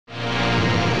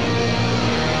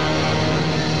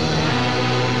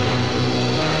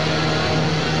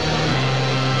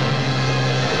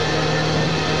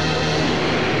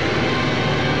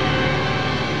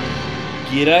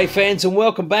G'day fans and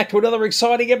welcome back to another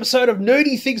exciting episode of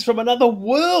Nerdy Things from Another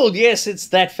World. Yes, it's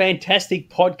that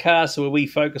fantastic podcast where we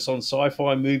focus on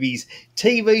sci-fi movies,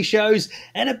 TV shows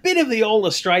and a bit of the old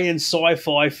Australian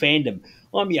sci-fi fandom.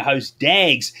 I'm your host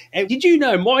Dags, and did you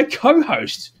know my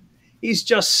co-host is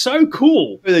just so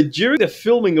cool that during the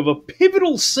filming of a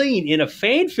pivotal scene in a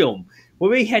fan film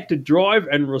where we had to drive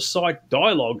and recite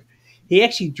dialogue, he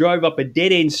actually drove up a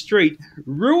dead-end street,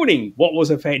 ruining what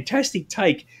was a fantastic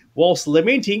take whilst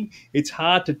lamenting it's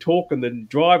hard to talk and then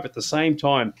drive at the same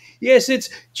time. Yes, it's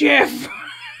Jeff!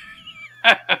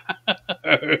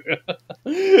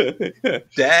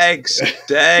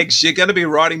 Dags, you're going to be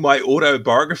writing my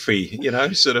autobiography, you're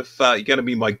going to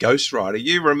be my ghostwriter.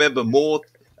 You remember more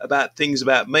about things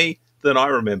about me than I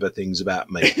remember things about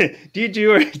me. Do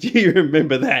you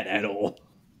remember that at all?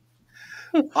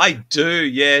 I do,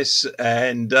 yes,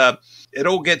 and it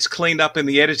all gets cleaned up in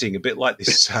the editing, a bit like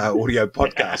this audio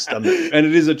podcast, doesn't it? And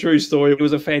it is a true story. It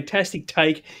was a fantastic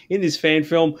take in this fan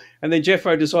film, and then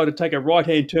Jeffro decided to take a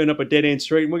right-hand turn up a dead-end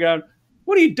street, and we're going,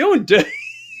 what are you doing, dude?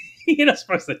 You're not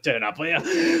supposed to turn up here.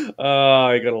 Oh,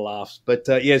 I got to laugh. But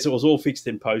yes, it was all fixed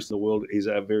in post. The world is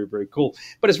very, very cool.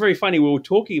 But it's very funny. We were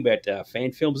talking about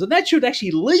fan films, and that should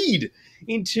actually lead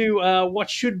into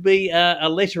what should be a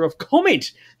letter of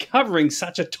comment covering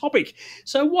such a topic.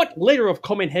 So what letter of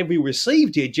comment have we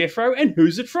received here, Jeffro, and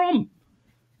who's it from?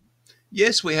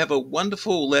 Yes, we have a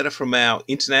wonderful letter from our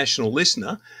international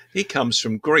listener. He comes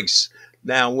from Greece.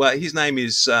 Now, his name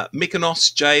is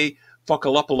Mykonos J.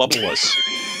 Fokalopoulos.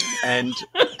 And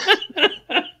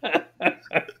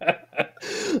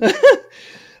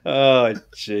oh,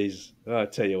 jeez. I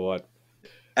tell you what.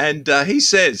 And he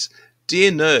says,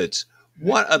 "Dear nerds,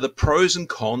 what are the pros and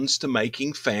cons to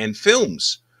making fan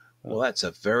films?" Well, that's a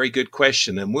very good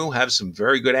question, and we'll have some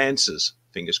very good answers.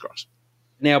 Fingers crossed.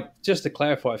 Now, just to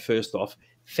clarify first off,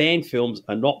 fan films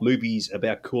are not movies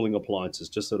about cooling appliances.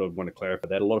 Just sort of want to clarify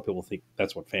that. A lot of people think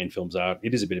that's what fan films are.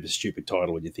 It is a bit of a stupid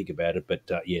title when you think about it, but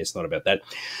yeah, it's not about that.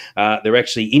 They're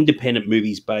actually independent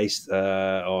movies based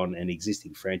on an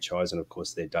existing franchise, and of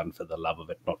course, they're done for the love of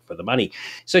it, not for the money.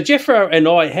 So Jeffro and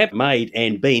I have made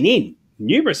and been in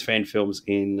numerous fan films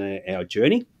in our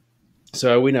journey,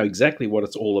 so we know exactly what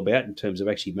it's all about in terms of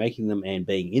actually making them and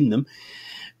being in them.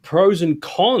 Pros and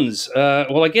cons.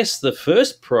 Well, I guess the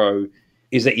first pro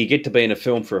is that you get to be in a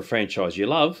film for a franchise you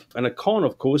love. And a con,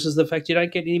 of course, is the fact you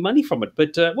don't get any money from it.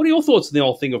 But what are your thoughts on the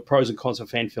whole thing of pros and cons of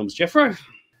fan films, Jeffro?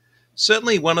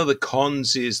 Certainly one of the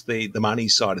cons is the money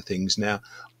side of things. Now,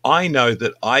 I know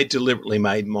that I deliberately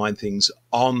made my things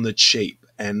on the cheap.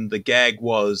 And the gag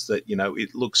was that,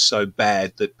 it looks so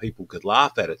bad that people could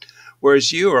laugh at it.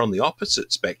 Whereas you are on the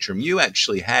opposite spectrum. You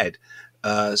actually had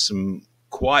some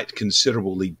quite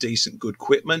considerably decent good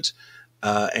equipment.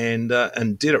 And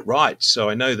did it right. So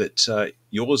I know that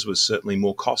yours was certainly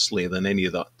more costly than any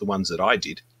of the ones that I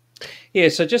did. Yeah,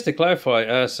 so just to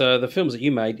clarify, so the films that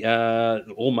you made,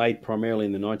 all made primarily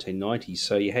in the 1990s.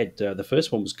 So you had, the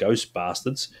first one was Ghost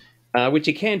Bastards, which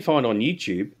you can find on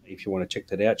YouTube if you want to check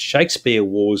that out. Shakespeare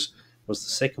Wars was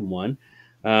the second one.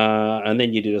 And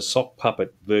then you did a sock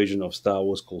puppet version of Star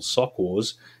Wars called Sock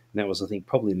Wars. And that was, I think,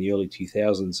 probably in the early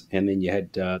 2000s. And then you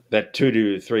had that 2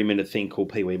 to 3 minute thing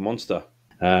called Pee-wee Monster,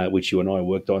 which you and I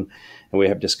worked on and we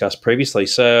have discussed previously.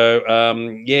 So,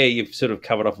 yeah, you've sort of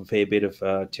covered off a fair bit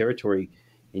of territory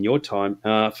in your time.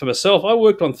 For myself, I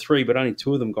worked on 3, but only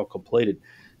 2 of them got completed.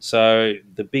 So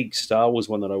the big Star Wars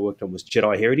one that I worked on was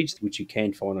Jedi Heritage, which you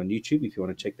can find on YouTube if you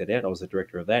want to check that out. I was the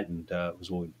director of that, and was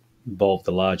all involved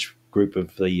a large group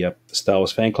of the Star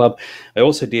Wars fan club. I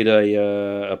also did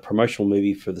a promotional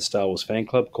movie for the Star Wars fan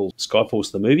club called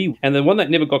Skyforce the movie, and the one that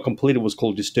never got completed was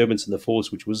called Disturbance in the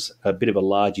Force, which was a bit of a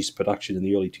largest production in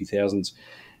the early 2000s,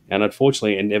 and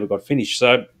unfortunately it never got finished.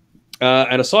 So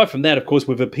and aside from that, of course,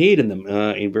 we've appeared in them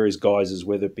in various guises,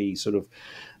 whether it be sort of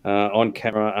on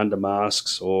camera, under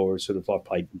masks, or sort of I've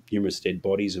played numerous dead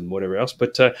bodies and whatever else.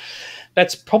 But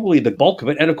that's probably the bulk of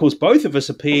it. And, of course, both of us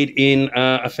appeared in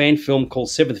a fan film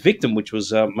called Seventh Victim, which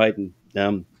was made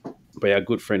by our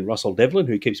good friend Russell Devlin,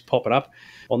 who keeps popping up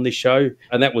on this show.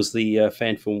 And that was the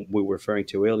fan film we were referring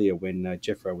to earlier when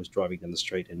Jeffro was driving down the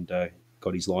street and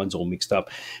got his lines all mixed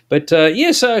up. But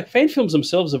yeah, so fan films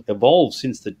themselves have evolved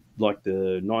since the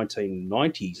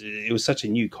 1990s. It was such a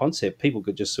new concept. People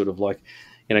could just sort of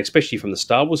especially from the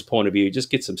Star Wars point of view, just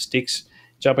get some sticks,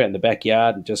 jump out in the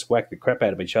backyard and just whack the crap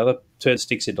out of each other, turn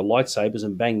sticks into lightsabers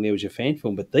and bang, there was your fan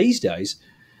film. But these days,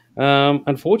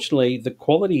 unfortunately, the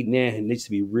quality now needs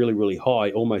to be really, really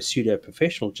high, almost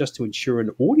pseudo-professional, just to ensure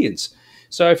an audience.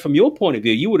 So from your point of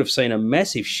view, you would have seen a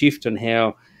massive shift in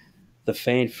how the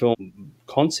fan film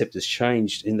concept has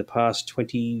changed in the past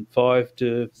 25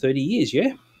 to 30 years,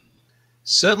 yeah?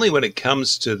 Certainly, when it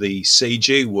comes to the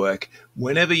CG work,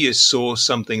 whenever you saw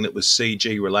something that was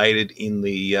CG related in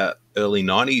the early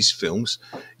 90s films,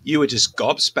 you were just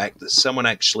gobsmacked that someone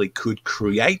actually could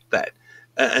create that.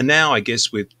 And now, I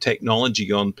guess, with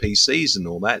technology on PCs and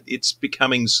all that, it's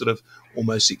becoming sort of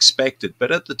almost expected.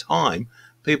 But at the time,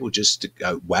 people just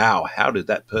go, wow, how did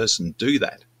that person do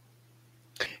that?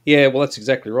 Yeah, well, that's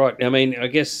exactly right. I mean, I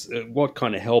guess what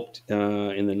kind of helped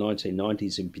in the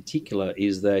 1990s in particular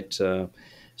is that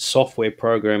software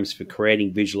programs for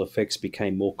creating visual effects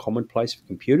became more commonplace for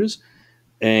computers.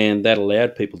 And that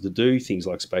allowed people to do things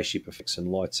like spaceship effects and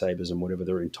lightsabers and whatever.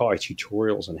 There were entire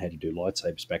tutorials on how to do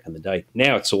lightsabers back in the day.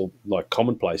 Now it's all like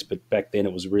commonplace, but back then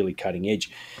it was really cutting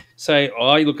edge. So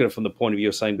I look at it from the point of view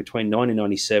of saying between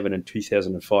 1997 and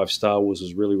 2005, Star Wars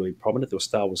was really, really prominent. There were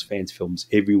Star Wars fans films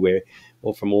everywhere,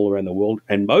 or from all around the world.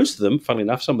 And most of them, funnily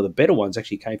enough, some of the better ones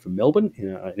actually came from Melbourne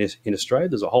in Australia.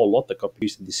 There's a whole lot that got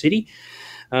produced in the city.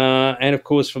 And of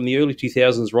course, from the early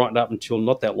 2000s right up until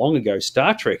not that long ago,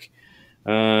 Star Trek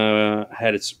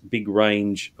had its big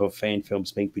range of fan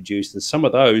films being produced, and some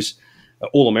of those,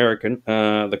 all American,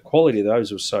 the quality of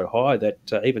those was so high that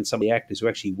even some of the actors who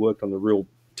actually worked on the real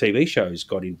TV shows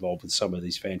got involved with some of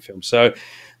these fan films. So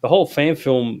the whole fan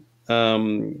film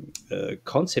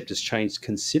concept has changed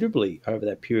considerably over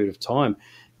that period of time,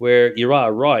 where you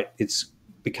are right, it's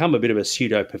become a bit of a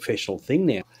pseudo-professional thing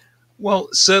now. Well,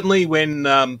 certainly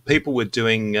when people were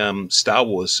doing Star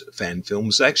Wars fan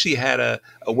films, they actually had a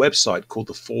website called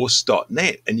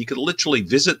theforce.net, and you could literally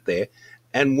visit there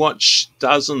and watch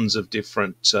dozens of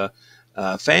different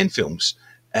fan films.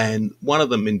 And one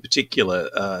of them in particular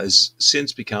has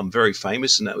since become very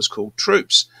famous, and that was called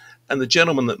Troops. And the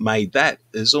gentleman that made that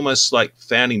is almost like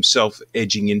found himself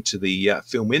edging into the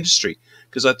film industry,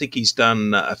 because I think he's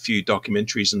done a few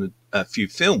documentaries and a few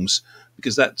films,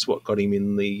 because that's what got him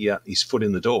in the his foot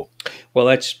in the door. Well,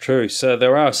 that's true. So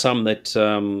there are some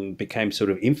that became sort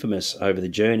of infamous over the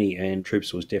journey, and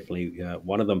Troops was definitely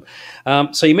one of them.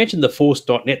 So you mentioned the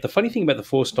Force.net. The funny thing about the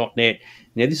Force.net,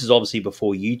 now this is obviously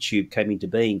before YouTube came into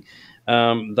being.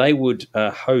 They would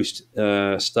host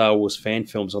Star Wars fan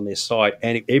films on their site,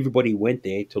 and everybody went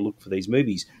there to look for these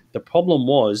movies. The problem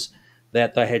was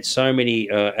that they had so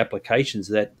many applications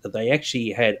that they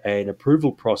actually had an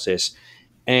approval process.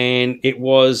 And it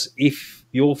was, if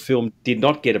your film did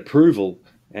not get approval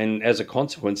and as a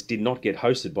consequence did not get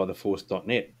hosted by the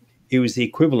Force.net, it was the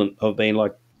equivalent of being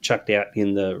like chucked out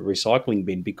in the recycling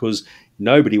bin, because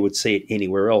nobody would see it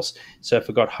anywhere else. So if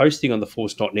it got hosting on the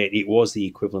Force.net, it was the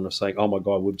equivalent of saying, oh my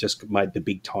God, we've just made the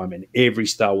big time and every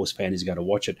Star Wars fan is going to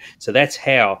watch it. So that's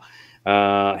how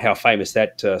famous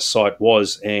that site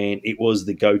was, and it was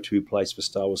the go-to place for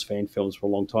Star Wars fan films for a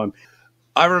long time.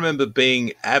 I remember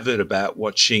being avid about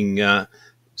watching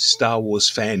Star Wars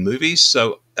fan movies.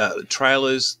 So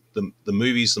trailers, the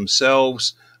movies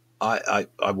themselves, I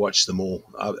watched them all.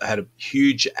 I had a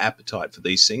huge appetite for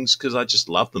these things because I just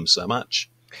love them so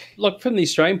much. Look, from the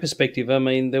Australian perspective, I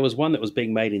mean, there was one that was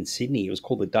being made in Sydney. It was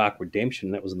called The Dark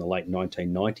Redemption. That was in the late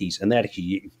 1990s. And that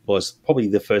actually was probably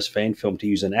the first fan film to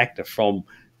use an actor from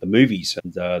the movies.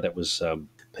 And that was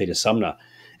Peter Sumner.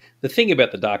 The thing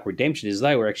about The Dark Redemption is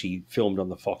they were actually filmed on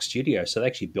the Fox studio, so they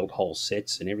actually built whole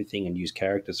sets and everything and used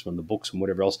characters from the books and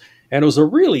whatever else. And it was a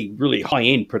really, really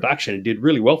high-end production. It did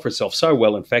really well for itself, so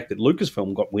well, in fact, that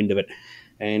Lucasfilm got wind of it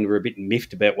and were a bit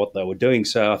miffed about what they were doing.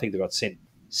 So I think they got sent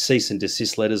cease and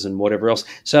desist letters and whatever else.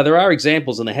 So there are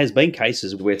examples, and there has been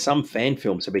cases where some fan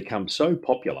films have become so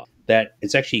popular that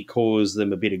it's actually caused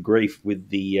them a bit of grief with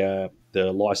the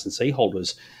licensee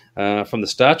holders. From the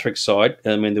Star Trek side,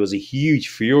 I mean, there was a huge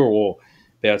furor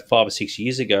about 5 or 6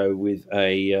 years ago with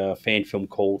a fan film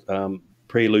called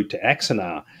Prelude to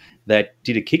Axanar that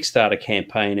did a Kickstarter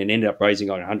campaign and ended up raising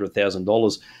like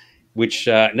 $100,000, which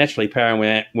naturally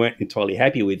Paramount weren't entirely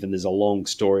happy with, and there's a long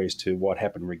story as to what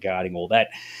happened regarding all that.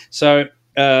 So,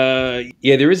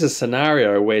 yeah, there is a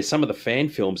scenario where some of the fan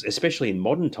films, especially in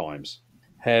modern times,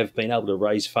 have been able to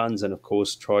raise funds and, of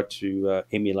course, try to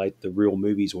emulate the real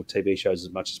movies or TV shows as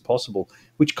much as possible,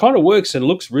 which kind of works and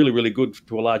looks really, really good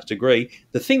to a large degree.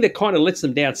 The thing that kind of lets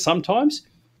them down sometimes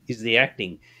is the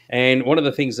acting. And one of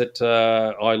the things that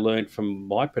I learned from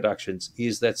my productions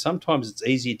is that sometimes it's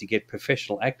easier to get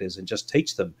professional actors and just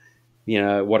teach them, you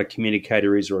know, what a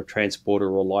communicator is, or a transporter,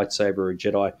 or a lightsaber, or a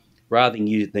Jedi, rather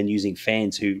than using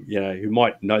fans who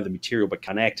might know the material but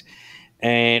can't act.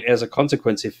 And as a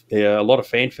consequence, if a lot of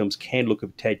fan films can look a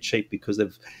tad cheap because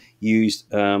they've used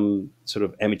sort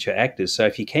of amateur actors. So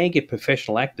if you can get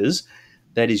professional actors,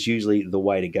 that is usually the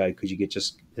way to go because you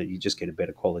just get a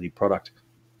better quality product.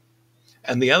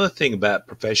 And the other thing about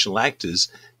professional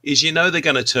actors is they're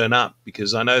going to turn up,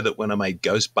 because I know that when I made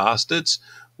Ghost Bastards,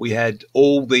 we had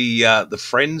all the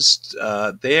friends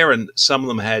there, and some of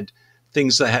them had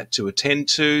things they had to attend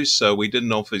to, so we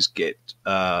didn't always get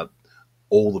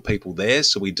all the people there,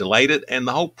 so we delayed it. And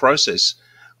the whole process,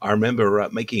 I remember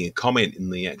making a comment in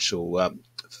the actual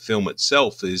film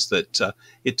itself, is that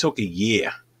it took a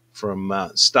year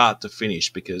from start to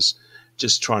finish, because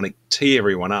just trying to tee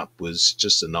everyone up was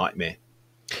just a nightmare.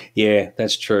 Yeah,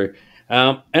 that's true.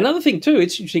 Another thing too,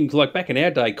 it's interesting. Like back in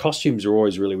our day, costumes are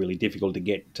always really, really difficult to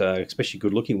get, especially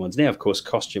good-looking ones. Now, of course,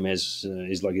 costume is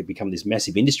like it become this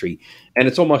massive industry, and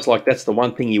it's almost like that's the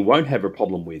one thing you won't have a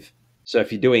problem with. So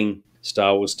if you're doing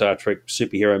Star Wars, Star Trek,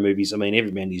 superhero movies, I mean,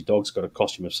 every man and his dog's got a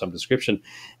costume of some description,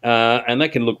 and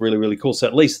that can look really, really cool. So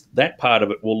at least that part of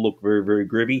it will look very, very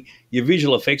groovy. Your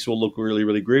visual effects will look really,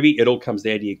 really groovy. It all comes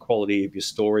down to your quality of your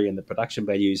story and the production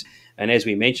values. And as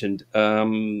we mentioned,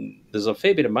 there's a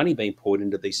fair bit of money being poured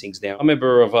into these things now. I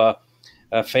remember of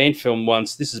a fan film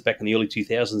once, this is back in the early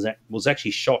 2000s, that was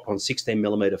actually shot on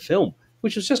 16mm film,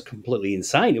 which was just completely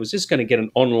insane. It was just going to get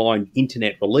an online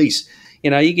internet release. You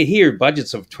could hear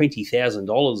budgets of $20,000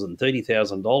 and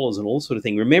 $30,000 and all sort of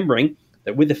thing, remembering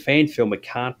that with a fan film, it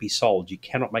can't be sold. You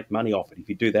cannot make money off it. If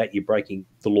you do that, you're breaking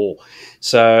the law.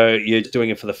 So you're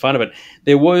doing it for the fun of it.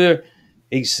 There were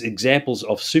examples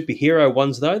of superhero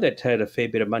ones, though, that had a fair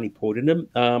bit of money poured in them.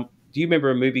 Do you remember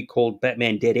a movie called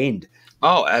Batman Dead End?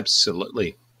 Oh,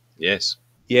 absolutely. Yes.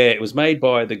 Yeah, it was made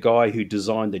by the guy who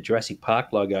designed the Jurassic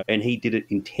Park logo, and he did it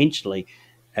intentionally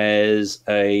as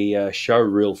a show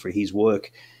reel for his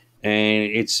work. And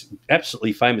it's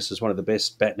absolutely famous as one of the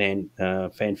best Batman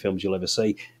fan films you'll ever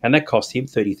see. And that cost him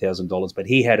 $30,000, but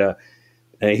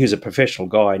he was a professional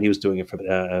guy, and he was doing it for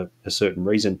a certain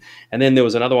reason. And then there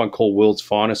was another one called World's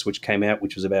Finest, which came out,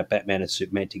 which was about Batman and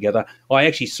Superman together. I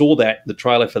actually saw the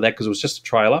trailer for that, because it was just a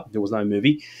trailer. There was no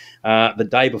movie. The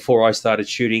day before I started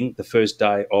shooting, the first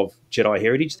day of Jedi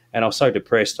Heritage, and I was so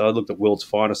depressed. I looked at World's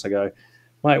Finest. I go,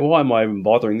 mate, why am I even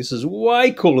bothering? This is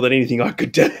way cooler than anything I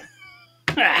could do.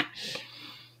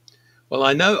 Well,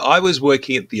 I know I was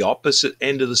working at the opposite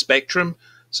end of the spectrum.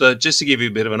 So just to give you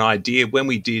a bit of an idea, when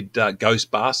we did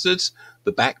Ghost Bastards,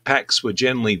 the backpacks were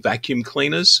generally vacuum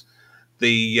cleaners.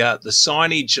 The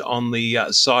signage on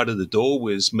the side of the door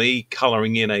was me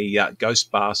colouring in a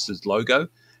Ghost Bastards logo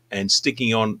and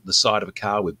sticking on the side of a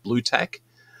car with blue tack.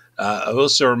 I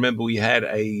also remember we had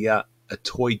a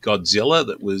toy Godzilla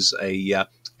that was a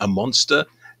monster.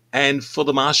 And for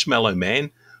the Marshmallow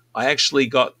Man, I actually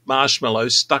got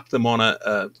marshmallows, stuck them on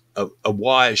a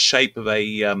wire shape of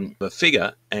a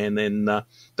figure, and then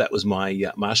that was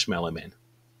my Marshmallow Man.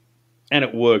 And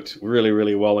it worked really,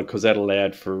 really well, because that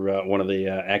allowed for one of the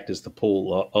actors to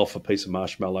pull off a piece of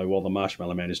marshmallow while the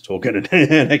Marshmallow Man is talking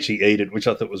and actually eat it, which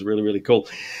I thought was really, really cool.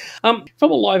 From a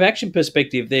live action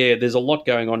perspective, there's a lot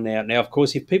going on now. Now, of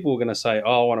course, if people were going to say,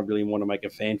 "Oh, I really want to make a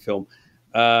fan film,"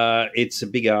 it's a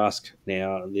big ask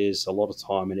now. There's a lot of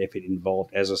time and effort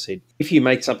involved. As I said, if you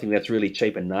make something that's really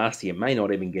cheap and nasty, it may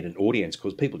not even get an audience,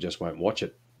 because people just won't watch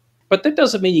it. But that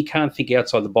doesn't mean you can't think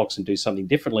outside the box and do something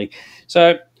differently.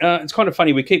 So it's kind of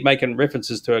funny. We keep making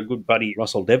references to our good buddy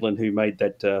Russell Devlin, who made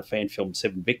that fan film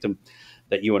Seven Victim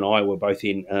that you and I were both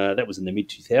in. That was in the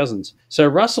mid-2000s. So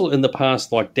Russell, in the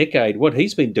past decade, what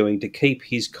he's been doing to keep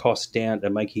his costs down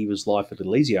and make his life a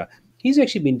little easier, he's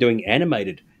actually been doing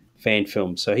animated fan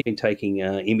films. So he's been taking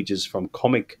images from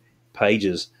comic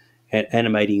pages and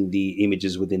animating the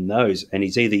images within those. And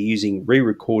he's either using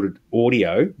re-recorded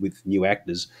audio with new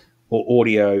actors or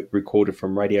audio recorded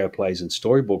from radio plays and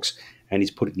storybooks, and he's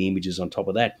putting the images on top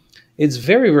of that. It's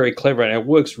very, very clever, and it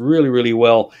works really, really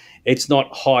well. It's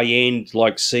not high-end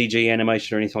like CG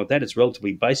animation or anything like that. It's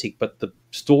relatively basic, but the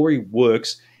story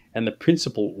works and the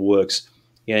principle works.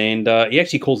 And he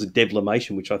actually calls it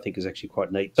Devlimation, which I think is actually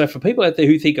quite neat. So for people out there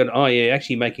who think, oh yeah,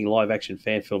 actually making live-action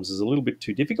fan films is a little bit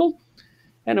too difficult,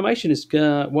 animation is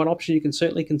one option you can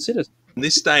certainly consider. In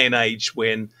this day and age,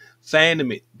 when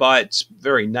fandom by its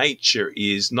very nature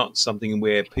is not something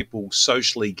where people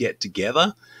socially get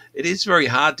together, it is very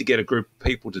hard to get a group of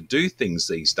people to do things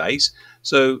these days.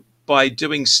 So by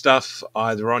doing stuff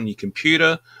either on your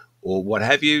computer or what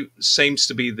have you seems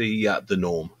to be the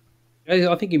norm.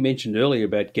 I think you mentioned earlier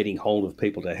about getting hold of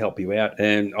people to help you out,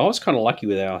 and I was kind of lucky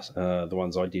with the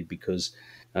ones I did, because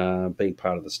being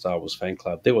part of the Star Wars fan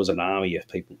club, there was an army of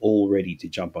people all ready to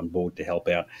jump on board to help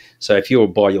out. So if you're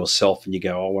by yourself and you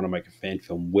go, I want to make a fan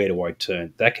film, where do I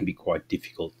turn? That can be quite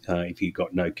difficult if you've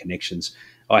got no connections.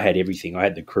 I had everything. I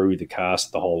had the crew, the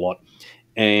cast, the whole lot.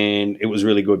 and it was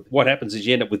really good. What happens is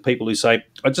you end up with people who say,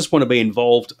 I just want to be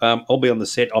involved. I'll be on the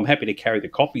set. I'm happy to carry the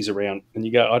coffees around. And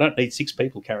you go, I don't need 6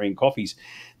 people carrying coffees.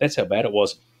 That's how bad it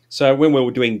was. So when we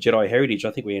were doing Jedi Heritage,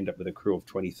 I think we ended up with a crew of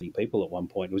 23 people at one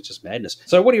point. It was just madness.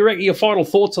 So what do you reckon? Your final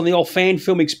thoughts on the old fan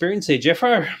film experience there,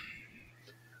 Jeffro?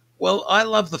 Well, I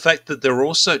love the fact that they're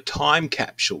also time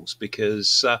capsules,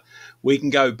 because we can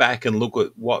go back and look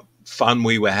at what fun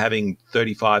we were having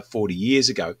 35, 40 years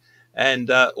ago. And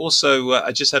also,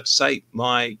 I just have to say,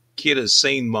 my kid has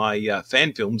seen my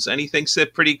fan films and he thinks they're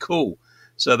pretty cool.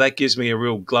 So that gives me a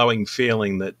real glowing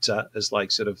feeling that it's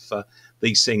like sort of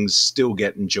these things still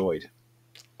get enjoyed.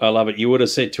 I love it. You would have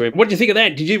said to him, "What do you think of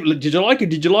that? Did you like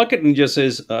it? Did you like it?" And he just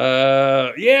says,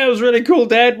 "Yeah, it was really cool,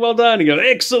 Dad. Well done." He goes,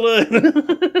 "Excellent."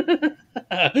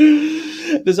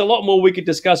 There's a lot more we could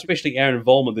discuss, especially our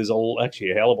involvement. There's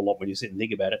actually a hell of a lot when you sit and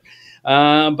think about it.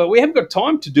 But we haven't got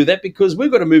time to do that because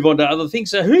we've got to move on to other things.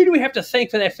 So who do we have to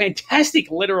thank for that fantastic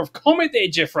letter of comment there,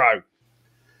 Jeffro?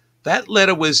 That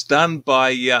letter was done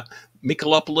by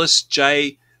Michaelopoulos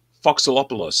J.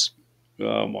 Foxolopoulos.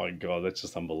 Oh, my God, that's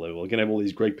just unbelievable. We're going to have all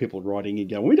these great people writing in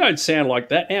going, we don't sound like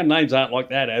that. Our names aren't like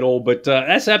that at all. But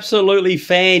that's absolutely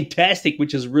fantastic,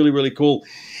 which is really, really cool.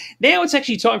 Now it's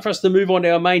actually time for us to move on to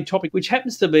our main topic, which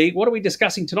happens to be, what are we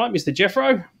discussing tonight, Mr.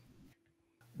 Jeffro?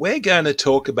 We're going to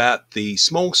talk about the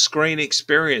small screen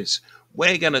experience.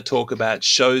 We're going to talk about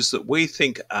shows that we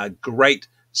think are great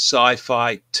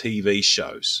sci-fi TV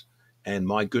shows. And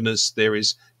my goodness, there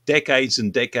is decades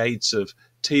and decades of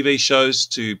TV shows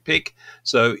to pick.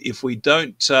 So if we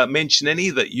don't mention any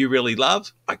that you really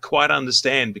love, I quite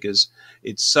understand, because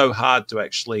it's so hard to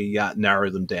actually narrow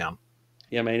them down.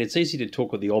 Yeah, I mean, it's easy to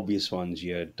talk with the obvious ones,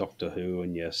 your Doctor Who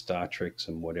and your Star Treks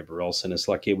and whatever else. And it's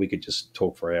like, yeah, we could just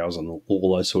talk for hours on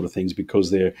all those sort of things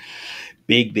because they're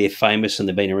big, they're famous, and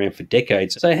they've been around for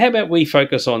decades. So how about we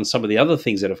focus on some of the other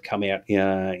things that have come out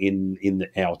in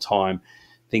our time,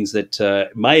 things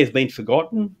that may have been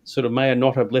forgotten, sort of may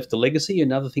not have left a legacy,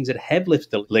 and other things that have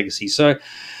left a legacy. So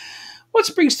what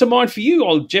springs to mind for you,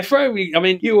 old Jeffro? I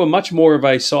mean, you were much more of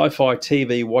a sci-fi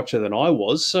TV watcher than I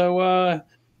was. So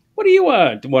what do you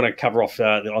want to cover off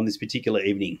on this particular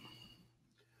evening?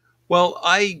 Well,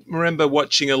 I remember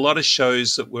watching a lot of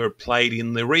shows that were played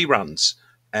in the reruns,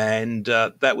 and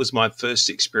that was my first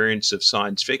experience of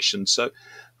science fiction. So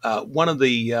one of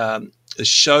the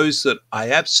shows that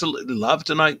I absolutely loved,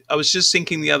 and I was just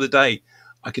thinking the other day,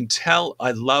 I can tell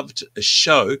I loved a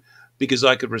show because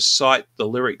I could recite the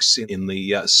lyrics in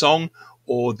the song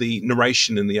or the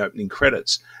narration in the opening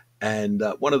credits. And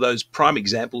one of those prime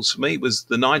examples for me was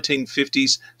the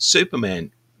 1950s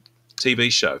Superman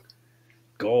TV show.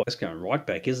 God, that's going right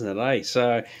back, isn't it, eh?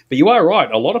 So, but you are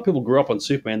right. A lot of people grew up on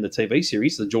Superman, the TV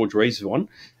series, the George Reeves one.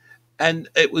 And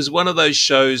it was one of those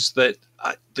shows that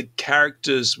the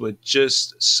characters were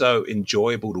just so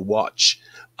enjoyable to watch.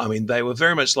 I mean, they were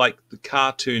very much like the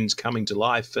cartoons coming to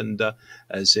life. And as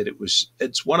I said,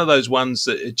 it's one of those ones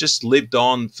that it just lived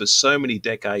on for so many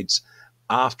decades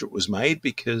after it was made,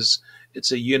 because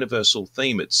it's a universal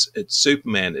theme. It's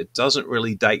Superman. It doesn't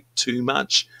really date too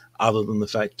much, other than the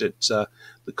fact that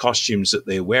the costumes that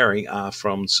they're wearing are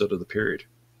from sort of the period.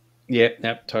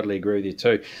 Yeah, totally agree with you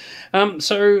too.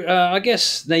 So I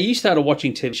guess now you started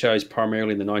watching TV shows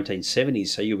primarily in the 1970s,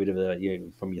 so you're a bit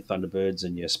of from your Thunderbirds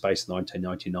and your Space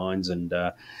 1999s and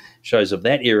shows of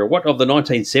that era. What of the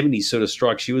 1970s sort of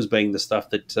strikes you as being the stuff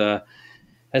that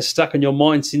has stuck in your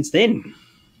mind since then?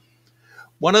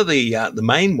 One of the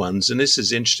main ones, and this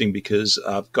is interesting because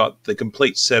I've got the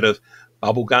complete set of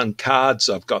bubblegum cards,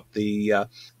 I've got the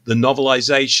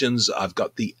novelizations, I've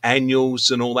got the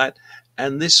annuals and all that.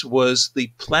 And this was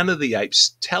the Planet of the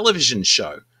Apes television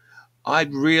show. I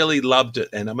really loved it.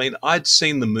 And I mean, I'd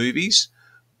seen the movies,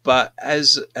 but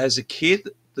as a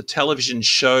kid, the television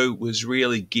show was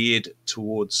really geared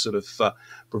towards sort of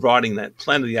providing that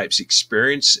Planet of the Apes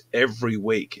experience every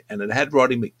week. And it had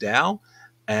Roddy McDowall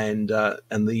and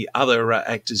the other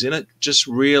actors in it. Just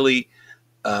really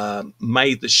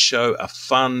made the show a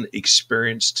fun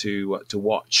experience to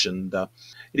watch. And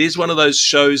it is one of those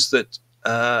shows that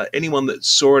anyone that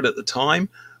saw it at the time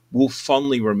will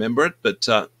fondly remember it, but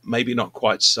maybe not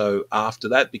quite so after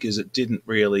that, because it didn't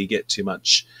really get too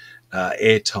much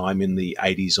airtime in the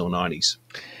 80s or 90s.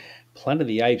 Planet of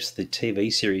the Apes, the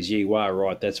TV series, you are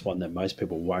right. That's one that most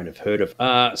people won't have heard of.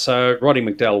 So Roddy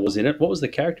McDowall was in it. What was the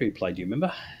character he played? Do you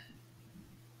remember?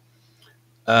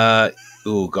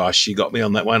 Oh, gosh, you got me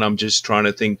on that one. I'm just trying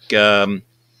to think. Damn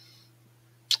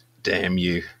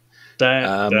you.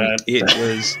 It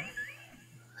was...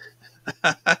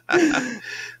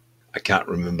 I can't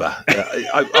remember.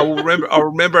 I will remember. I'll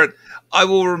remember it. I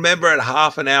will remember it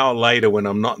half an hour later when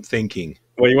I'm not thinking.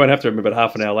 Well, you won't have to remember it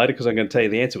half an hour later because I'm going to tell you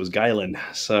the answer was Galen.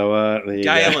 So there you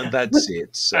Galen, that's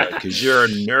it. So, because you're a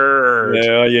nerd.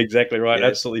 Yeah, you're exactly right. Yes.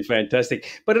 Absolutely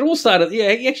fantastic. But it all started,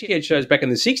 yeah, you actually had shows back in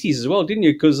the 60s as well, didn't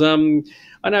you? Because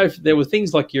I know there were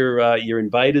things like your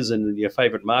Invaders and your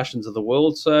favourite Martians of the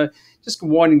world. So just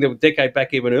winding the decade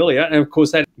back even earlier. And of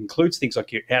course, that includes things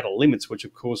like your Outer Limits, which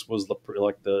of course was the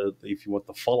if you want,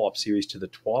 the follow-up series to the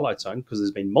Twilight Zone, because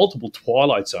there's been multiple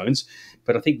Twilight Zones.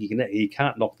 But I think you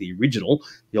can't knock the original,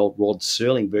 the old Rod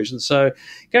Serling version. So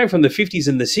going from the 50s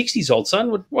and the 60s, old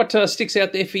son, what sticks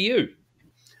out there for you?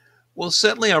 Well,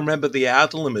 certainly I remember The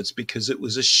Outer Limits because it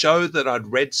was a show that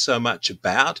I'd read so much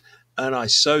about and I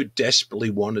so desperately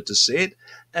wanted to see it.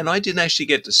 And I didn't actually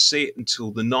get to see it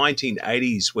until the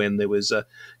 1980s when there was a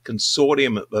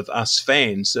consortium of us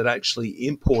fans that actually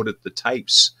imported the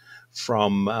tapes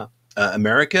from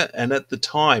America. And at the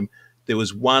time, there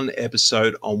was one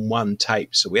episode on one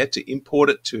tape. So we had to import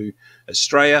it to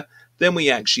Australia. Then we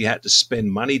actually had to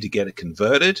spend money to get it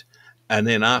converted. And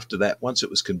then after that, once it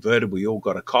was converted, we all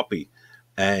got a copy.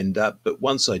 And but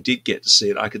once I did get to see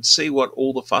it, I could see what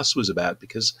all the fuss was about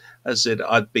because, as I said,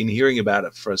 I'd been hearing about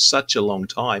it for such a long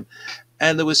time.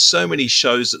 And there was so many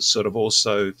shows that sort of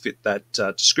also fit that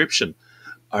description.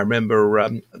 I remember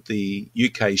the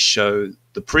UK show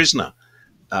The Prisoner.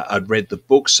 I'd read the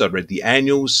books, I'd read the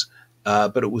annuals,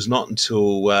 but it was not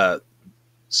until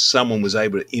someone was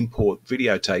able to import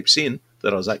videotapes in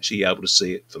that I was actually able to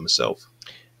see it for myself.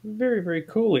 Very, very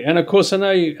cool. And of course, I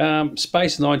know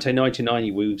Space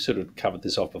 1999, we sort of covered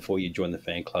this off before you joined the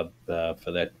fan club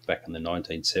for that back in the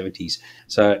 1970s.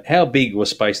 So how big was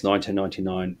Space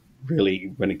 1999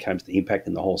 really when it came to the impact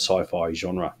in the whole sci-fi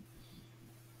genre?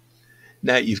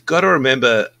 Now, you've got to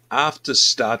remember, after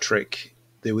Star Trek,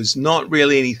 there was not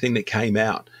really anything that came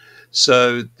out.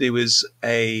 So there was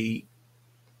a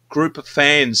group of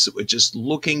fans that were just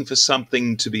looking for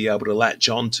something to be able to latch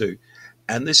onto.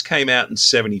 And this came out in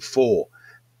 74.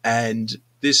 And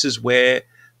this is where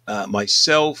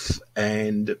myself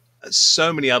and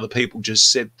so many other people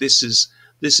just said, this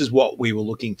is what we were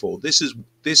looking for. This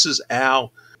is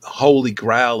our holy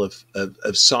grail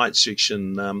of science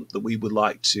fiction that we would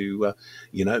like to,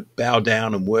 bow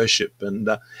down and worship. And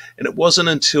it wasn't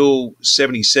until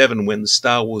 77 when the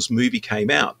Star Wars movie came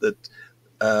out that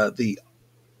the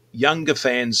younger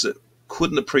fans that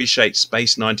couldn't appreciate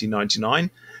Space 1999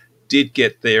 did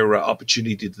get their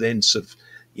opportunity to then sort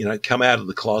of, come out of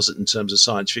the closet in terms of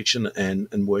science fiction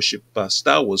and worship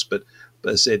Star Wars. But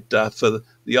as I said, for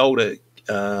the older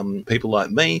people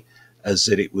like me, as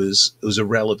I said, it was a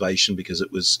revelation because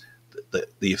it was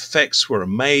the effects were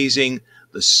amazing,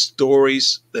 the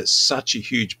stories, there's such a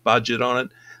huge budget on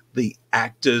it, the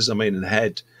actors, I mean, it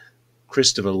had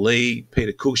Christopher Lee,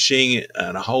 Peter Cushing,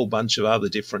 and a whole bunch of other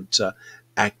different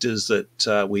actors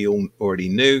that we all already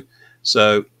knew.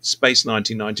 So Space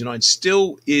 1999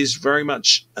 still is very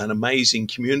much an amazing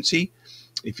community.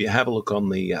 If you have a look on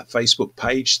the Facebook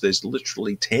page, there's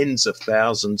literally tens of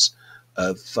thousands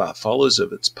of followers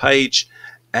of its page,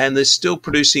 and they're still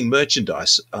producing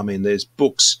merchandise. I mean, there's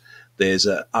books, there's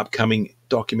an upcoming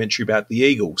documentary about the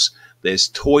Eagles, there's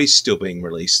toys still being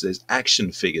released, there's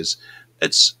action figures.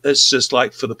 It's just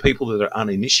like, for the people that are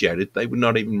uninitiated, they would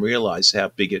not even realize how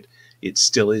big it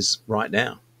still is right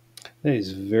now. That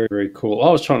is very, very cool. I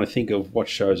was trying to think of what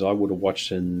shows I would have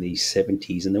watched in the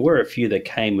 70s, and there were a few that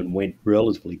came and went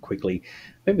relatively quickly. I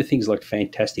remember things like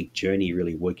Fantastic Journey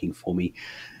really working for me.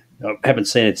 I haven't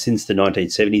seen it since the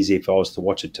 1970s. If I was to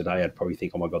watch it today, I'd probably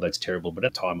think, oh my God, that's terrible. But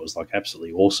at the time, it was like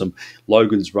absolutely awesome.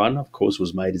 Logan's Run, of course,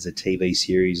 was made as a TV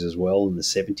series as well in the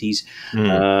 70s.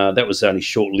 That was only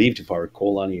short-lived, if I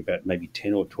recall, only about maybe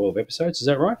 10 or 12 episodes. Is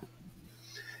that right?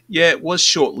 Yeah, it was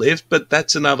short-lived, but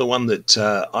that's another one that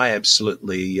I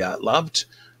absolutely loved.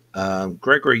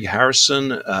 Gregory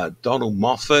Harrison, Donald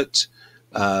Moffat.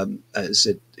 As I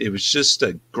said, it was just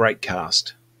a great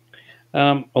cast.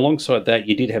 Alongside that,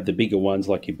 you did have the bigger ones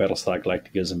like your Battlestar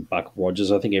Galacticas and Buck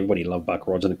Rogers. I think everybody loved Buck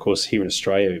Rogers. And, of course, here in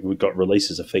Australia, we got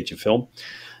released as a feature film.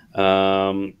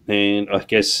 And I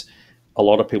guess a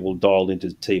lot of people dialed into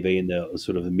TV in the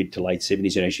sort of the mid to late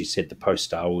 70s. And as you said, the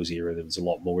post-Star Wars era, there was a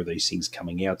lot more of these things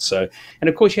coming out. So, and,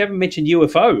 of course, you haven't mentioned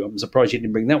UFO. I'm surprised you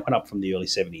didn't bring that one up from the early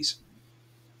 70s.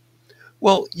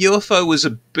 Well, UFO was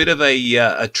a bit of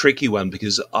a tricky one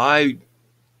because I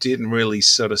didn't really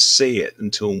sort of see it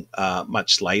until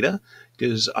much later,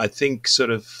 because I think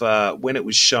sort of when it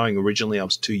was showing originally, I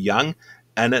was too young,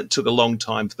 and it took a long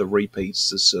time for the repeats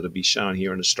to sort of be shown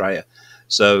here in Australia.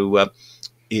 So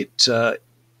it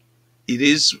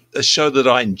is a show that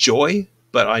I enjoy,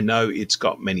 but I know it's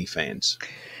got many fans.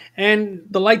 And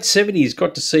the late 70s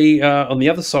got to see on the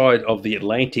other side of the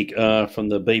Atlantic from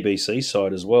the BBC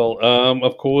side as well,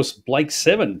 of course, Blake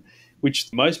Seven,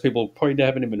 which most people probably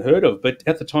haven't even heard of, but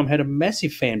at the time had a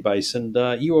massive fan base. And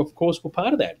you, of course, were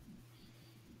part of that.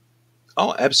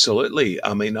 Oh, absolutely.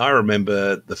 I mean, I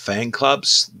remember the fan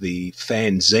clubs, the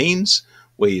fanzines,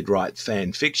 where you'd write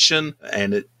fan fiction,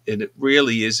 and it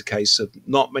really is a case of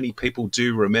not many people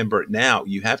do remember it now.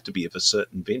 You have to be of a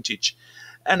certain vintage.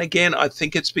 And again, I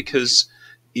think it's because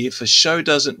if a show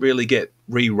doesn't really get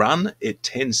rerun, it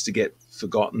tends to get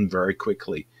forgotten very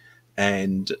quickly.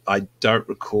 And I don't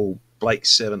recall Blake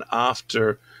Seven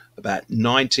after about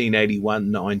 1981,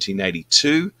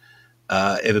 1982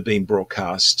 ever being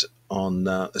broadcast on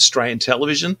Australian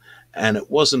television, and it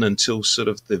wasn't until sort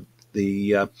of the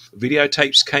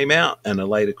videotapes came out, and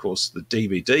later, of course, the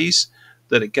DVDs,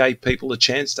 that it gave people a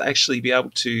chance to actually be able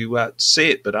to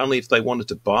see it, but only if they wanted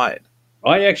to buy it.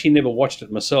 I actually never watched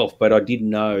it myself, but I did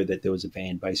know that there was a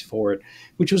fan base for it,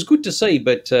 which was good to see.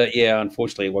 But yeah,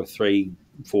 unfortunately, what 3,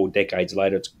 4 decades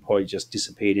later, it's probably just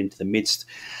disappeared into the midst.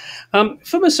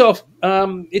 For myself,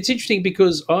 it's interesting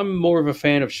because I'm more of a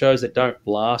fan of shows that don't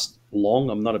last long.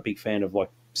 I'm not a big fan of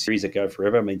like series that go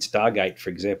forever. I mean, Stargate,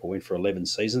 for example, went for 11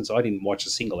 seasons. I didn't watch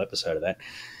a single episode of that.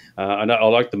 I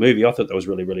liked the movie. I thought that was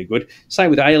really, really good. Same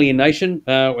with Alien Nation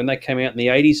when they came out in the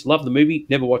 80s. Loved the movie.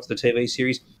 Never watched the TV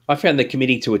series. I found that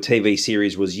committing to a TV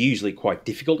series was usually quite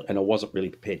difficult, and I wasn't really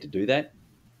prepared to do that.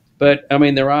 But I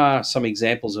mean, there are some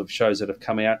examples of shows that have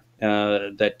come out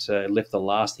that left a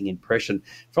lasting impression.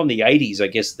 From the 80s, I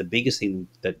guess the biggest thing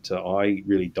that I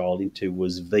really dialed into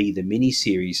was V, the mini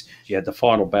series. You had the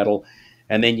final battle,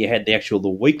 and then you had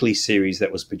the weekly series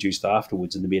that was produced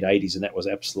afterwards in the mid 80s, and that was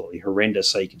absolutely horrendous.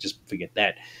 So you could just forget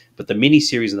that. But the mini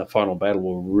series and the final battle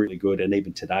were really good, and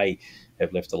even today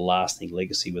have left a lasting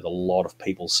legacy with a lot of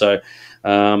people. So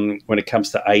when it comes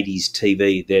to 80s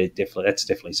TV, that's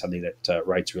definitely something that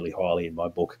rates really highly in my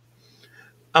book.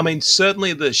 I mean,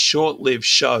 certainly the short-lived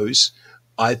shows,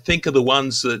 I think, are the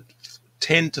ones that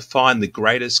tend to find the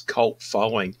greatest cult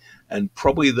following. And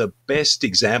probably the best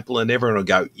example, and everyone will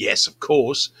go, yes, of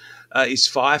course, is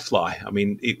Firefly. I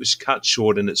mean, it was cut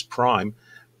short in its prime.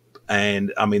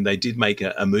 And, I mean, they did make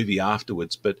a movie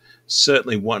afterwards, but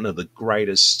certainly one of the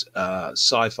greatest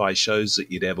sci-fi shows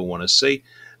that you'd ever want to see.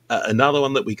 Another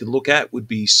one that we could look at would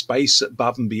be Space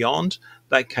Above and Beyond.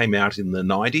 That came out in the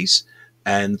 90s.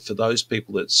 And for those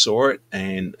people that saw it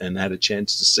and had a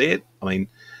chance to see it, I mean,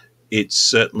 it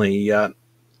certainly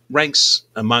ranks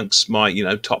amongst my,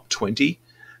 top 20.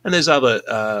 And there's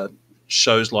other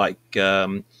shows like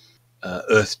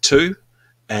Earth 2.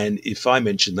 And if I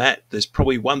mention that, there's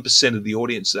probably 1% of the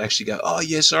audience that actually go, oh,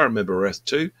 yes, I remember Earth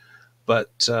 2.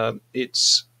 But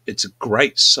it's a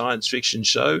great science fiction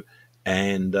show.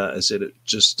 And as I said, it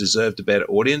just deserved a better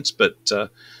audience. But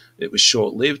it was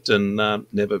short-lived and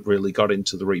never really got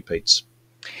into the repeats.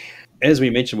 As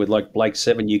we mentioned with like Blake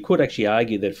Seven, you could actually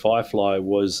argue that Firefly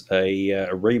was a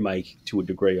remake to a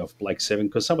degree of Blake Seven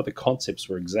because some of the concepts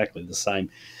were exactly the same.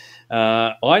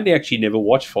 I actually never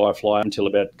watched Firefly until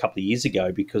about a couple of years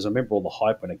ago because I remember all the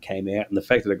hype when it came out, and the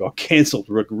fact that it got cancelled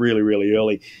really, really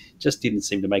early just didn't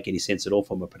seem to make any sense at all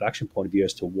from a production point of view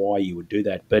as to why you would do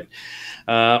that. But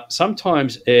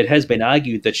sometimes it has been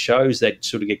argued that shows that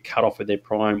sort of get cut off at their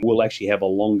prime will actually have a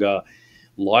longer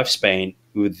lifespan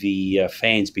with the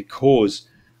fans because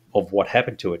of what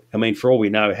happened to it. I mean, for all we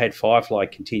know, had Firefly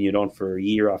continued on for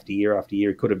year after year after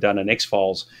year, it could have done an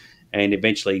X-Files and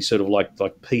eventually sort of like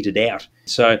petered out.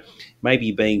 So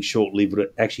maybe being short-lived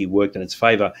actually worked in its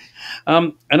favour.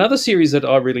 Another series that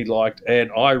I really liked, and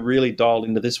I really dialed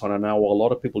into this one, I know a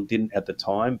lot of people didn't at the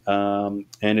time,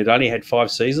 and it only had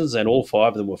 5 seasons, and all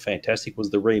 5 of them were fantastic, was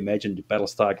the reimagined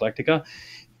Battlestar Galactica.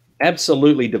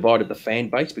 Absolutely divided the fan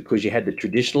base because you had the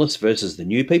traditionalists versus the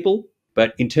new people.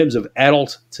 But in terms of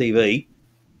adult TV,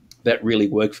 that really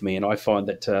worked for me. And I find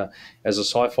that as a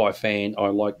sci-fi fan, I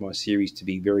like my series to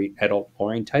be very adult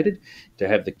orientated, to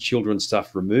have the children's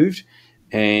stuff removed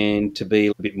and to be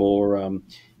a bit more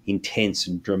intense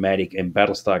and dramatic. And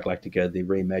Battlestar Galactica, the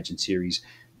reimagined series,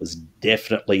 was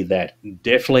definitely that.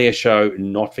 Definitely a show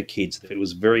not for kids. It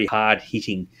was very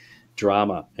hard-hitting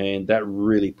drama, and that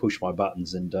really pushed my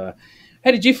buttons. And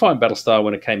how did you find Battlestar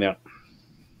when it came out?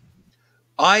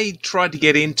 I tried to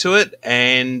get into it,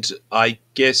 and I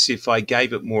guess if I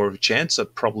gave it more of a chance,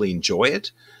 I'd probably enjoy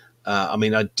it. I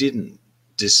mean, I didn't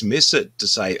dismiss it to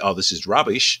say, oh, this is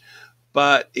rubbish,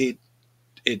 but it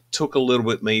took a little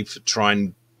bit of me to try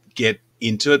and get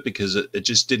into it because it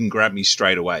just didn't grab me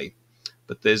straight away.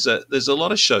 But there's a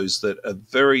lot of shows that are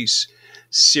very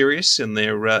serious in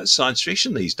their science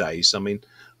fiction these days. I mean,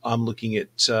 I'm looking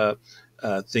at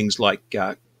things like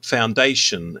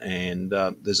Foundation, and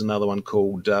there's another one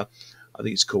called I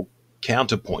think it's called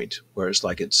Counterpoint, where it's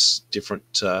like it's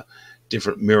different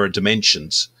mirror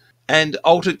dimensions. And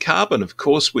Altered Carbon, of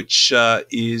course, which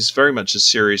is very much a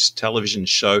serious television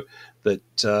show that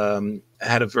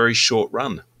had a very short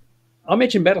run. I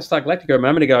mentioned Battlestar Galactica a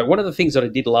moment ago. One of the things that I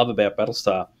did love about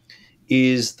Battlestar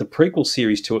is the prequel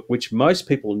series to it, which most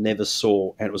people never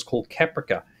saw, and it was called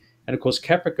Caprica. And of course,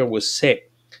 Caprica was set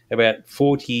about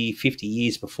 40, 50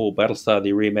 years before Battlestar,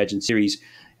 the reimagined series.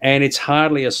 And it's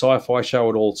hardly a sci-fi show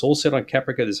at all. It's all set on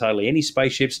Caprica. There's hardly any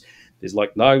spaceships. There's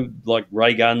no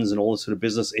ray guns and all this sort of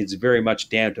business. It's very much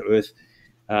down to earth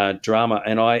drama,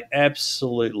 and I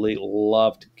absolutely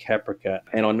loved Caprica.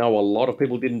 And I know a lot of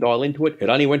people didn't dial into it. It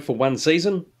only went for one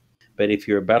season, but if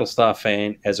you're a Battlestar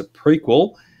fan, as a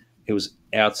prequel, it was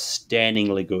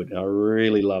outstandingly good. I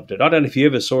really loved it. I don't know if you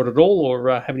ever saw it at all, or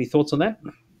have any thoughts on that?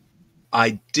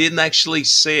 I didn't actually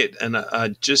see it, and I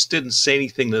just didn't see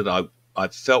anything that I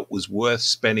felt was worth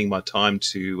spending my time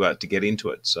to get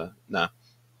into it. So, no,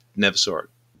 never saw it.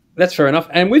 That's fair enough.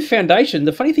 And with Foundation,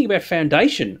 the funny thing about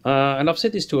Foundation, and I've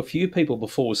said this to a few people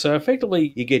before, so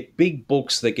effectively you get big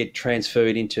books that get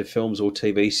transferred into films or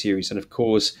TV series. And of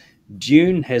course,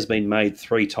 Dune has been made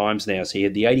 3 times now. So you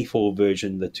had the 84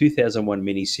 version, the 2001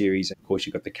 miniseries, and of course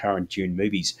you've got the current Dune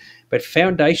movies. But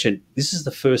Foundation, this is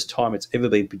the first time it's ever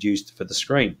been produced for the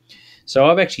screen. So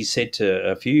I've actually said to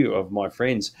a few of my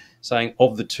friends, saying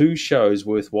of the 2 shows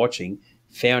worth watching,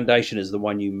 Foundation is the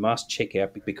one you must check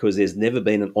out because there's never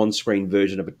been an on-screen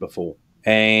version of it before.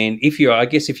 And if you're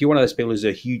one of those people who's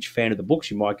a huge fan of the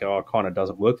books, you might go, oh, it kind of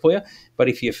doesn't work for you. But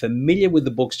if you're familiar with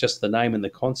the books, just the name and the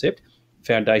concept,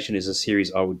 Foundation is a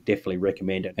series I would definitely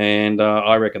recommend it. And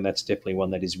I reckon that's definitely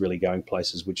one that is really going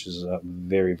places, which is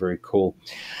very, very cool.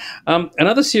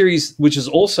 Another series, which is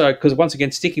also, because once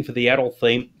again, sticking for the adult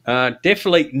theme,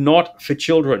 definitely not for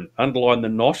children, underline the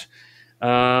not.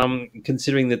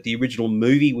 Considering that the original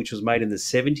movie, which was made in the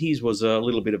 70s, was a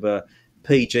little bit of a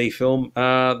PG film,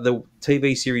 the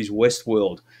TV series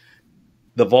Westworld.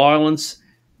 The violence,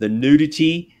 the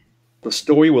nudity, the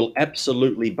story will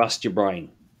absolutely bust your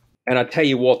brain. And I tell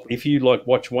you what, if you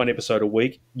watch one episode a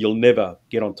week, you'll never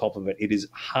get on top of it. It is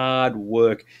hard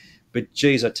work. But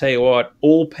geez, I tell you what,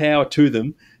 all power to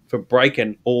them for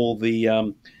breaking all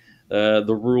the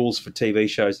rules for TV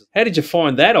shows. How did you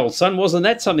find that, old son? Wasn't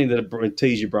that something that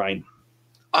teased your brain?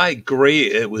 I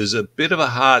agree. It was a bit of a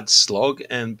hard slog,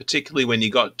 and particularly when you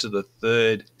got to the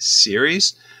 3rd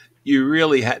series, you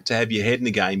really had to have your head in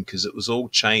the game because it was all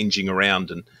changing around.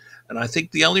 And I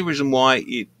think the only reason why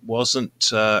it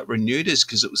wasn't renewed is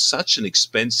because it was such an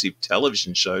expensive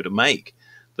television show to make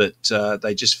that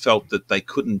they just felt that they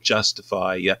couldn't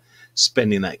justify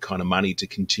spending that kind of money to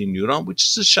continue it on, which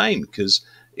is a shame because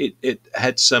it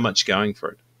had so much going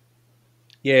for it.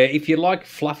 Yeah, if you like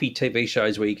fluffy TV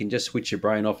shows where you can just switch your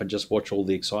brain off and just watch all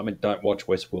the excitement, don't watch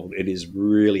Westworld. It is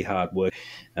really hard work,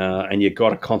 and you've got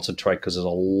to concentrate because there's a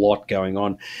lot going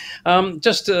on.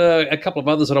 Just a couple of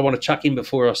others that I want to chuck in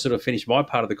before I sort of finish my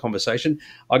part of the conversation.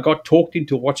 I got talked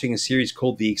into watching a series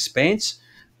called The Expanse.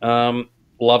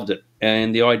 Loved it.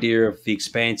 And the idea of The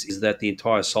Expanse is that the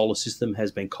entire solar system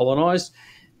has been colonized.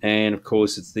 And, of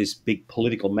course, it's this big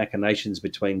political machinations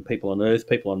between people on Earth,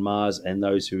 people on Mars, and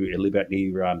those who live out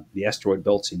near the asteroid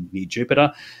belts near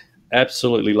Jupiter.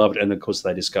 Absolutely love it. And, of course,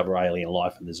 they discover alien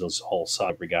life, and there's also a whole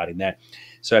side regarding that.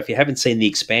 So if you haven't seen The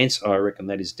Expanse, I reckon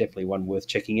that is definitely one worth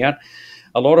checking out.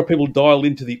 A lot of people dialed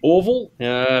into the Orville.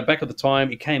 Back at the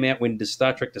time, it came out when the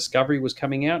Star Trek Discovery was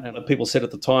coming out, and people said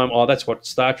at the time, oh, that's what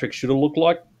Star Trek should have looked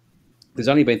like. There's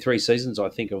only been 3 seasons, I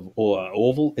think, of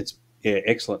Orville. It's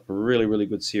excellent. Really, really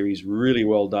good series. Really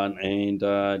well done, and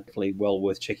definitely well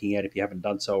worth checking out if you haven't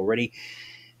done so already.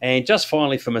 And just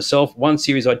finally for myself, one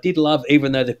series I did love,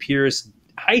 even though the purists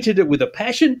hated it with a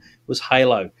passion, was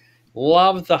Halo.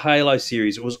 Loved the Halo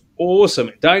series. It was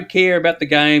awesome. Don't care about the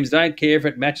games. Don't care if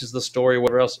it matches the story or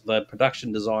whatever else. The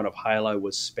production design of Halo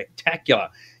was spectacular.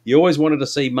 You always wanted to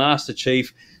see Master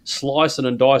Chief slicing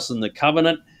and dicing the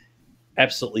Covenant.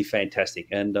 Absolutely fantastic.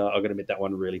 And I've got to admit that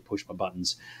one really pushed my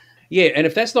buttons. Yeah, and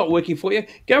if that's not working for you,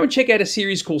 go and check out a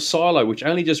series called Silo, which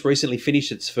only just recently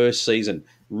finished its 1st season.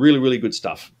 Really, really good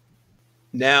stuff.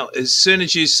 Now, as soon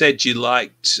as you said you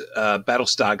liked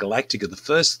Battlestar Galactica, the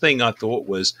first thing I thought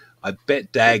was, I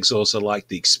bet Dags also liked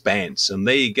The Expanse. And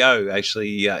there you go. Actually,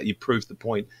 you proved the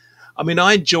point. I mean,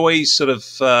 I enjoy sort of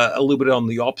a little bit on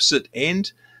the opposite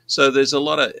end. So there's a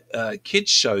lot of kids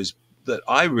shows that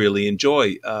I really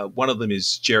enjoy. One of them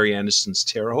is Jerry Anderson's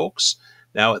Terrorhawks.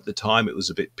 Now, at the time, it was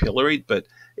a bit pilloried, but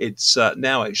it's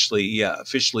now actually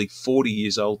officially 40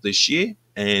 years old this year.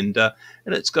 and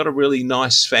it's got a really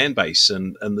nice fan base,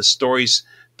 and the stories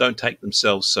don't take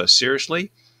themselves so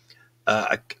seriously.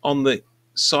 On the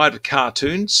side of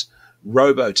cartoons,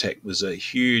 Robotech was a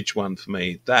huge one for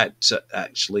me. That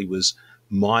actually was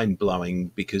mind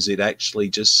blowing because it actually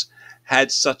just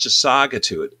had such a saga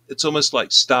to it. It's almost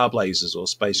like Star Blazers or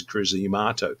Space Cruiser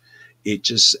Yamato. It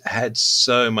just had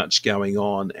so much going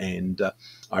on, and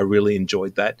I really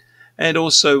enjoyed that. And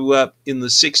also in the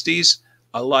 60s,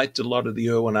 I liked a lot of the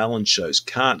Irwin Allen shows.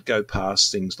 Can't go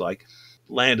past things like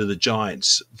Land of the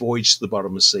Giants, Voyage to the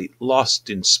Bottom of the Sea, Lost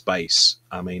in Space.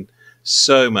 I mean,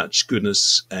 so much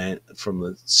goodness from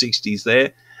the 60s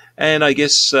there. And I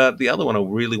guess the other one I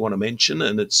really want to mention,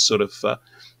 and it's sort of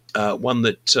one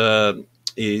that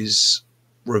is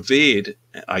revered,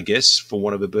 I guess, for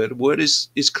want of a better word, is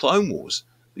Clone Wars,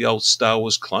 the old Star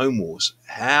Wars Clone Wars.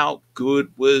 How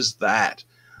good was that?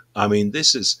 I mean,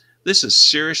 this is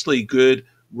seriously good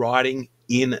writing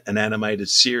in an animated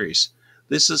series.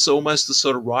 This is almost the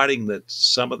sort of writing that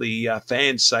some of the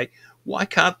fans say, why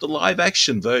can't the live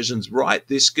action versions write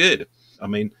this good? I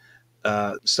mean,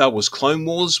 Star Wars Clone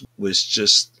Wars was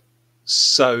just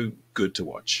so good to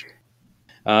watch.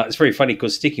 It's very funny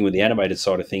because sticking with the animated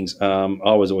side of things, I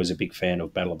was always a big fan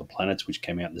of Battle of the Planets, which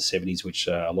came out in the 70s, which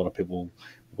a lot of people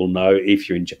will know. If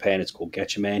you're in Japan, it's called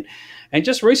Gatchaman. And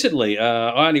just recently,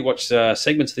 I only watched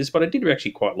segments of this, but I did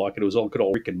actually quite like it. It was all good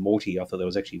old Rick and Morty. I thought that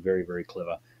was actually very, very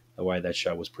clever, the way that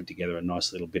show was put together. A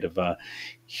nice little bit of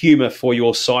humour for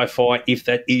your sci-fi, if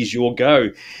that is your go.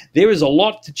 There is a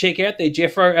lot to check out there,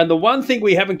 Jeffro. And the one thing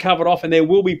we haven't covered off, and there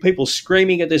will be people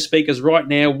screaming at their speakers right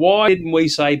now, why didn't we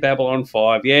say Babylon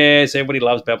 5? Yes, everybody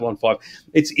loves Babylon 5.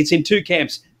 It's in two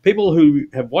camps. People who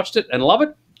have watched it and love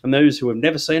it, and those who have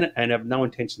never seen it and have no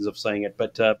intentions of seeing it.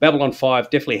 But Babylon 5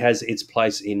 definitely has its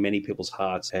place in many people's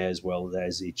hearts, as well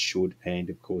as it should. And,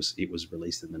 of course, it was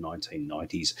released in the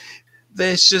 1990s.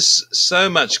 There's just so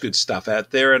much good stuff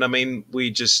out there, and I mean,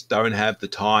 we just don't have the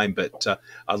time, but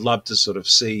I'd love to sort of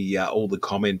see all the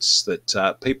comments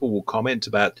that people will comment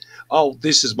about, oh,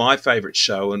 this is my favorite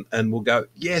show, and we'll go,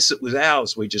 yes, it was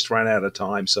ours, we just ran out of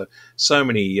time. So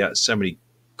many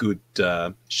good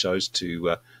shows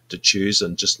to choose,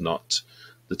 and just not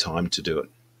the time to do it.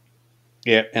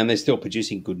 Yeah, and they're still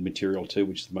producing good material too,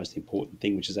 which is the most important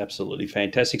thing, which is absolutely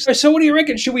fantastic. So what do you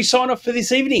reckon? Should we sign off for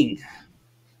this evening?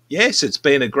 Yes, it's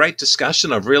been a great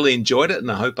discussion. I've really enjoyed it, and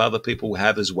I hope other people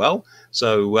have as well.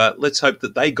 So let's hope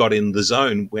that they got in the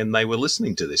zone when they were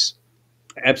listening to this.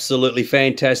 Absolutely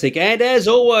fantastic. And as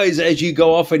always, as you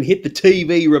go off and hit the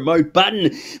TV remote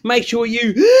button, make sure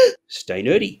you stay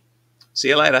nerdy. See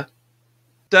you later.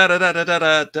 That's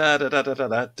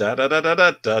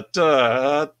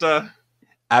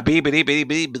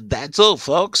all,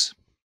 folks.